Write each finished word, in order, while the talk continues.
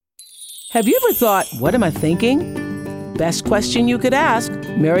Have you ever thought, what am I thinking? Best question you could ask.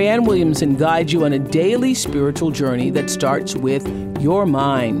 Marianne Williamson guides you on a daily spiritual journey that starts with your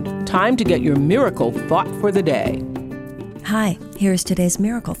mind. Time to get your miracle thought for the day. Hi, here's today's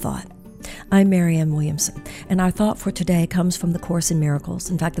miracle thought. I'm Marianne Williamson, and our thought for today comes from the Course in Miracles,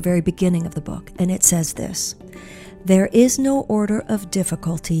 in fact, the very beginning of the book, and it says this: there is no order of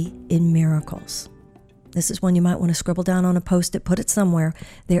difficulty in miracles. This is one you might want to scribble down on a Post-it, put it somewhere.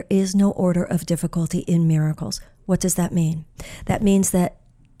 There is no order of difficulty in miracles. What does that mean? That means that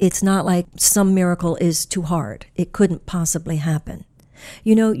it's not like some miracle is too hard. It couldn't possibly happen.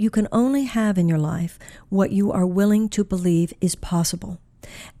 You know, you can only have in your life what you are willing to believe is possible.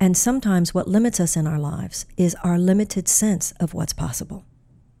 And sometimes what limits us in our lives is our limited sense of what's possible.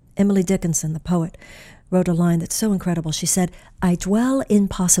 Emily Dickinson, the poet, wrote a line that's so incredible. She said, "I dwell in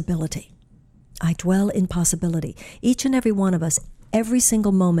possibility. I dwell in possibility." Each and every one of us, every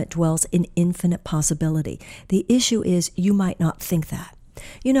single moment dwells in infinite possibility. The issue is you might not think that.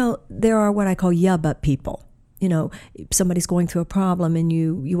 You know, there are what I call yeah, but people. You know, somebody's going through a problem and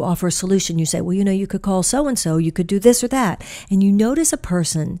you offer a solution. You say, well, you know, you could call so-and-so, you could do this or that. And you notice a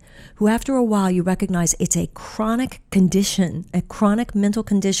person who after a while you recognize it's a chronic condition, a chronic mental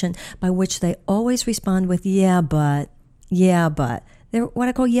condition by which they always respond with yeah, but. They're what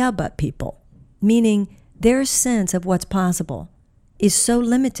I call yeah, but people. Meaning their sense of what's possible is so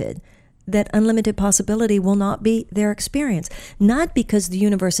limited that unlimited possibility will not be their experience. Not because the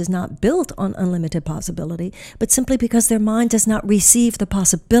universe is not built on unlimited possibility, but simply because their mind does not receive the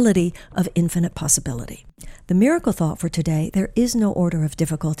possibility of infinite possibility. The miracle thought for today, there is no order of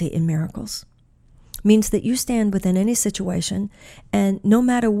difficulty in miracles, means that you stand within any situation, and no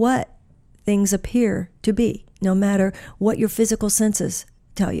matter what things appear to be, no matter what your physical senses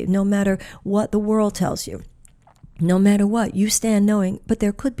tell you, no matter what the world tells you, no matter what, you stand knowing, but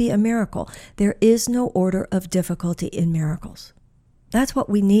there could be a miracle. There is no order of difficulty in miracles. That's what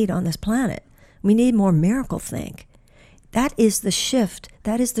we need on this planet. We need more miracle think. That is the shift,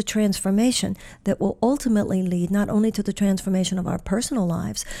 that is the transformation that will ultimately lead not only to the transformation of our personal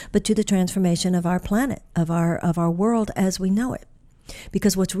lives, but to the transformation of our planet, of our world as we know it.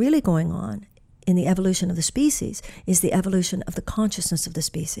 Because what's really going on in the evolution of the species is the evolution of the consciousness of the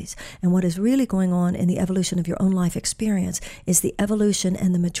species. And what is really going on in the evolution of your own life experience is the evolution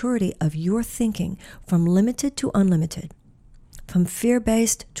and the maturity of your thinking from limited to unlimited, from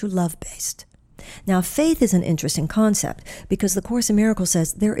fear-based to love-based. Now, faith is an interesting concept because the Course in Miracles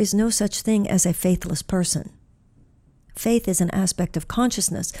says there is no such thing as a faithless person. Faith is an aspect of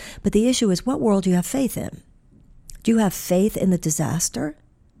consciousness, but the issue is what world do you have faith in? Do you have faith in the disaster?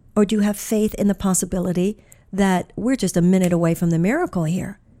 Or do you have faith in the possibility that we're just a minute away from the miracle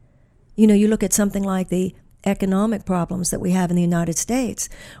here? You know, you look at something like the economic problems that we have in the United States.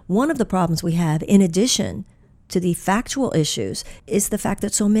 One of the problems we have, in addition to the factual issues, is the fact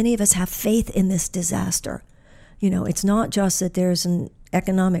that so many of us have faith in this disaster. You know, it's not just that there's an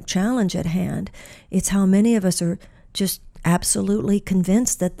economic challenge at hand. It's how many of us are just absolutely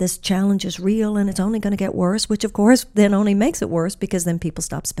convinced that this challenge is real and it's only going to get worse, which of course then only makes it worse because then people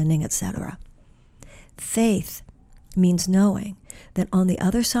stop spending, etc. Faith means knowing that on the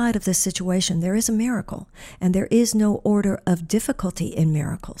other side of this situation there is a miracle, and there is no order of difficulty in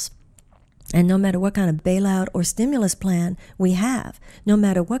miracles. And no matter what kind of bailout or stimulus plan we have, no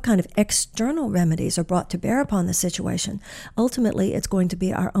matter what kind of external remedies are brought to bear upon the situation, ultimately it's going to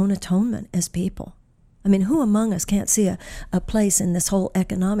be our own atonement as people. I mean, who among us can't see a place in this whole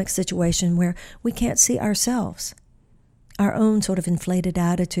economic situation where we can't see ourselves, our own sort of inflated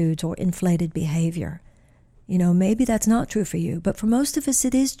attitudes or inflated behavior? You know, maybe that's not true for you, but for most of us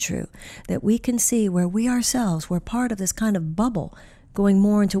it is true that we can see where we ourselves were part of this kind of bubble, going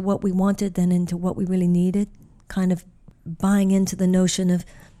more into what we wanted than into what we really needed, kind of buying into the notion of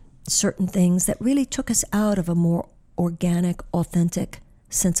certain things that really took us out of a more organic, authentic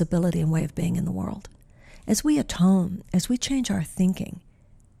sensibility and way of being in the world. As we atone, as we change our thinking,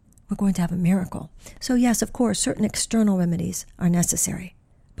 we're going to have a miracle. So yes, of course, certain external remedies are necessary.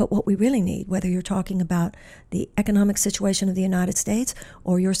 But what we really need, whether you're talking about the economic situation of the United States,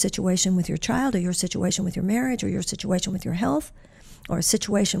 or your situation with your child, or your situation with your marriage, or your situation with your health, or a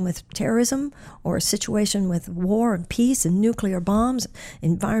situation with terrorism, or a situation with war and peace and nuclear bombs,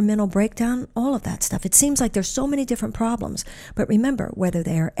 environmental breakdown, all of that stuff. It seems like there's so many different problems. But remember, whether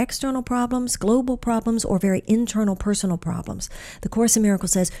they are external problems, global problems, or very internal personal problems, the Course in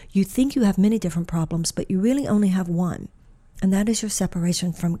Miracles says you think you have many different problems, but you really only have one, and that is your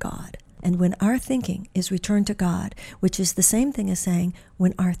separation from God. And when our thinking is returned to God, which is the same thing as saying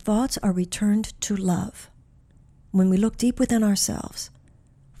when our thoughts are returned to love, when we look deep within ourselves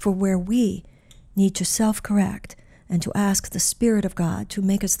for where we need to self-correct and to ask the Spirit of God to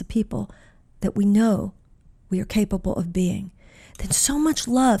make us the people that we know we are capable of being, then so much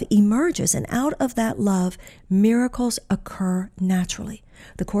love emerges, and out of that love, miracles occur naturally.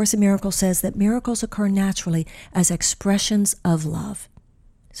 The Course in Miracles says that miracles occur naturally as expressions of love.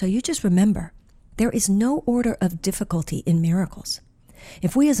 So you just remember, there is no order of difficulty in miracles.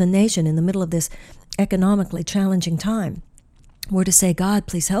 If we as a nation in the middle of this economically challenging time were to say, God,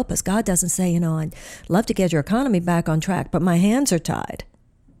 please help us, God doesn't say, I'd love to get your economy back on track, but my hands are tied.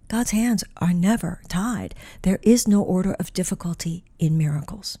 God's hands are never tied. There is no order of difficulty in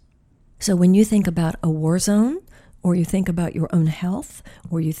miracles. So when you think about a war zone, or you think about your own health,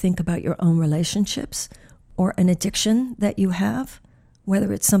 or you think about your own relationships, or an addiction that you have,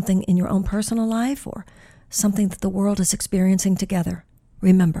 whether it's something in your own personal life or something that the world is experiencing together,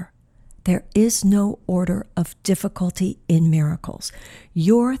 remember, there is no order of difficulty in miracles.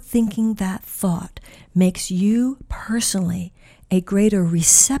 Your thinking that thought makes you personally a greater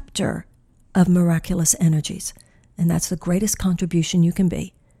receptor of miraculous energies. And that's the greatest contribution you can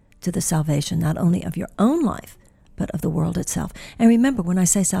be to the salvation, not only of your own life, but of the world itself. And remember, when I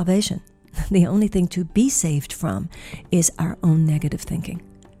say salvation, the only thing to be saved from is our own negative thinking.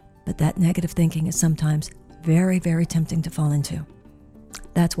 But that negative thinking is sometimes very, very tempting to fall into.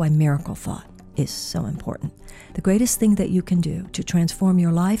 That's why miracle thought is so important. The greatest thing that you can do to transform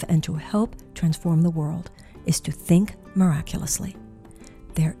your life and to help transform the world is to think miraculously.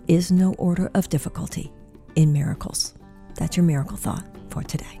 There is no order of difficulty in miracles. That's your miracle thought for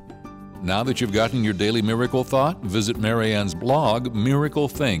today. Now that you've gotten your daily miracle thought, visit Marianne's blog,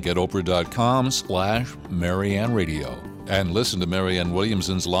 MiracleThink, at oprah.com/Marianne Radio. And listen to Marianne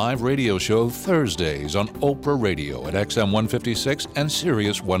Williamson's live radio show Thursdays on Oprah Radio at XM 156 and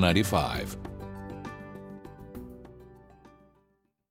Sirius 195.